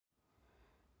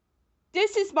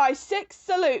This is my sixth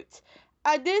salute,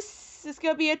 and this is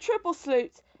going to be a triple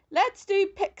salute. Let's do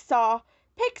Pixar.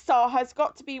 Pixar has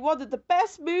got to be one of the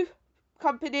best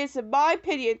companies in my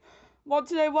opinion. Want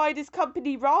to know why this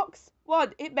company rocks?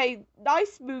 1. It made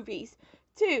nice movies.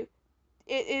 2.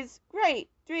 It is great.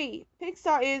 3.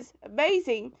 Pixar is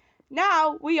amazing.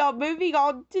 Now we are moving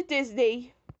on to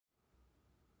Disney.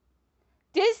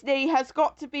 Disney has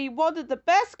got to be one of the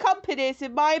best companies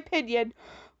in my opinion.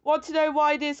 Want to know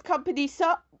why this company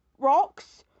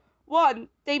rocks? 1.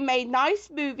 They made nice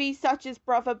movies such as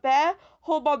Brother Bear,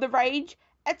 Home on the Range,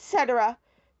 etc.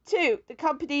 2. The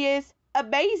company is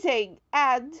amazing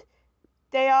and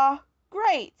they are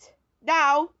great.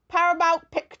 Now, Paramount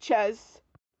Pictures.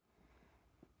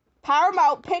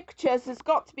 Paramount Pictures has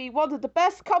got to be one of the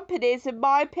best companies in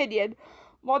my opinion.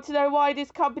 Want to know why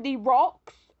this company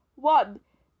rocks? 1.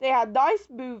 They have nice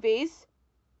movies.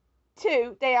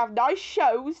 2. They have nice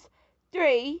shows.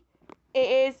 3. It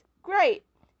is great.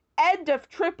 End of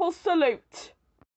triple salute.